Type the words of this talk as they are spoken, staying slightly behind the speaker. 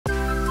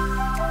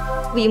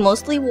We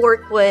mostly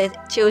work with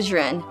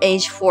children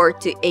aged 4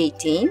 to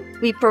 18.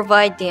 We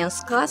provide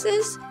dance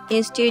classes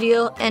in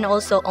studio and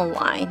also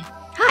online.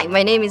 Hi,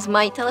 my name is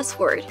Mai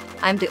Telesford.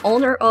 I'm the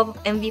owner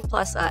of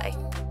MV+I.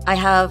 I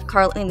have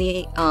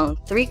currently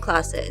 3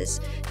 classes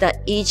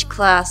that each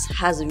class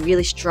has a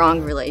really strong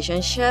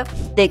relationship.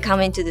 They come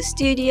into the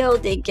studio,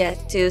 they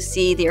get to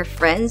see their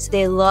friends,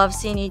 they love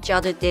seeing each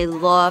other, they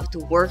love to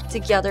work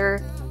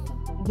together.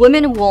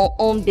 Women who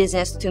own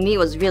business to me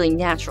was really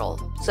natural.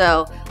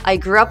 So I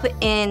grew up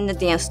in the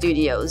dance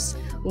studios,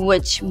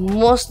 which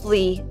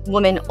mostly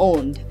women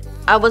owned.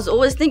 I was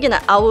always thinking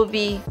that I would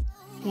be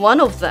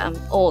one of them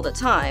all the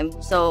time.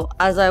 So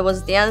as I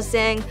was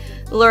dancing,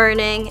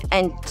 learning,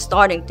 and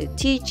starting to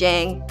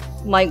teaching,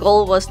 my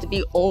goal was to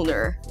be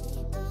owner.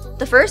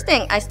 The first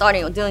thing I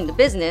started doing the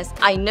business,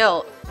 I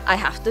know I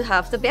have to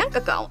have the bank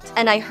account.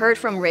 And I heard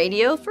from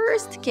radio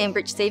first,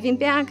 Cambridge Savings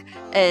Bank.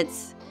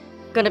 It's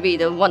gonna be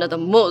one of the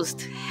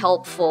most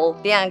helpful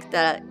bank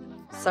that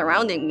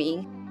surrounding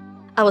me.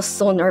 I was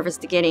so nervous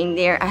to get in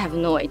there. I have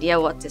no idea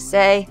what to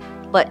say,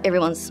 but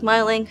everyone's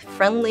smiling,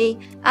 friendly.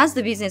 As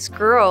the business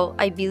grew,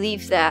 I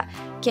believe that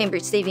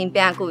Cambridge Savings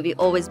Bank will be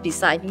always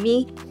beside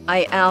me.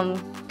 I am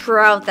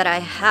proud that I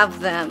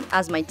have them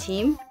as my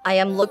team. I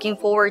am looking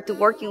forward to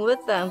working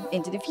with them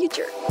into the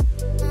future.